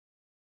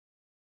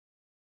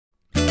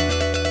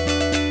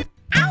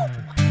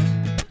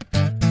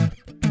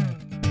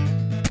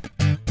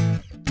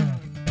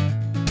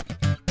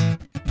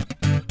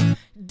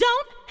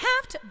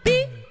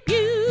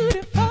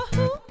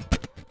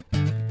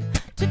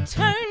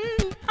turn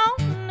me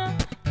on.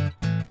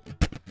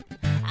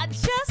 I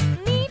just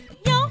need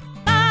your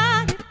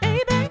body,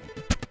 baby,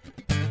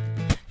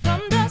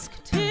 from dusk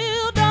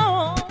till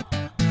dawn.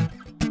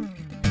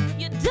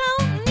 You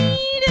don't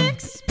need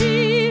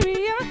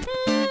experience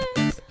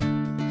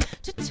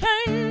to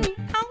turn me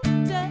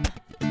on.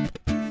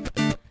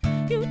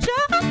 You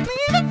just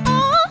leave it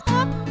all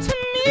up to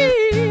me.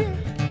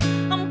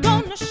 I'm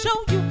gonna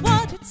show you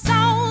what it's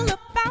all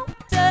about.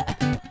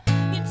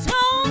 You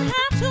don't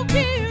have to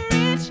be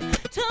rich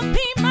to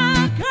be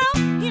my girl.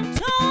 You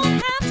don't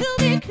have to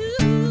be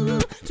cool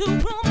to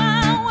rule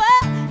my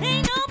world.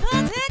 Ain't no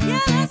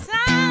particular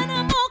sign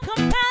I'm more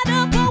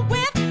compatible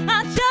with.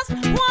 I just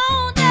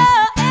want the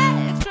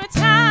extra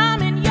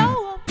time in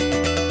your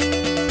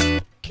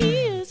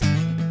kiss.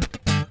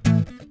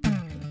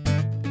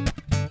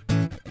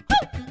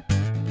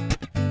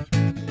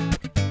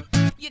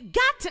 You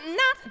got to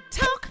not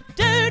talk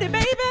dirty,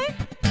 baby,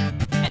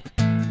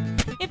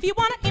 if you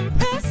wanna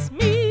impress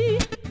me.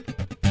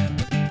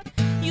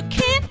 You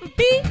can't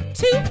be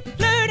too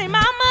flirty,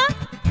 mama.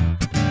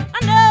 I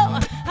know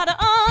how to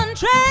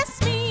undress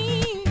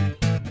me.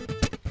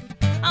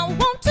 I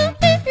want to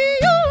be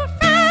your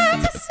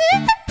fantasy.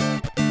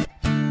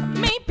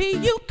 Maybe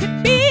you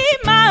could be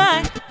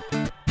mine.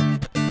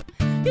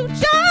 You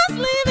just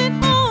leave it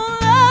all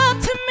up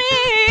to me.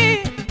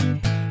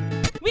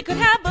 We could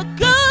have a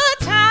good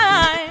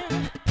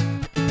time.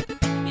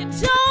 You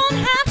don't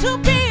have to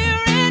be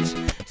rich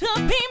to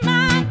be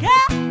my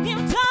girl. You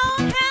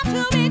don't have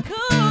to be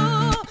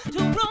cool to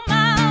rule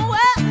my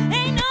world.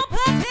 Ain't no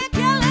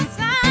particular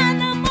sign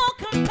I'm more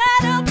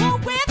compatible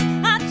with.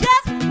 I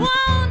just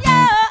want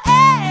your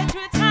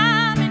extra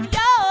time and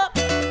your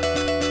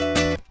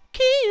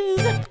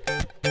keys.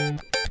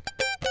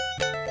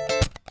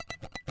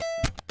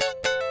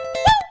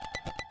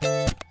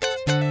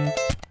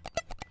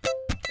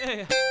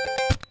 Yeah.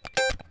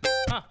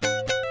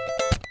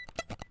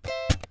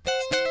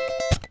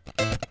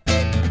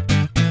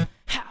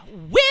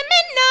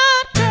 Women,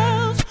 not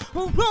girls,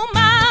 who rule my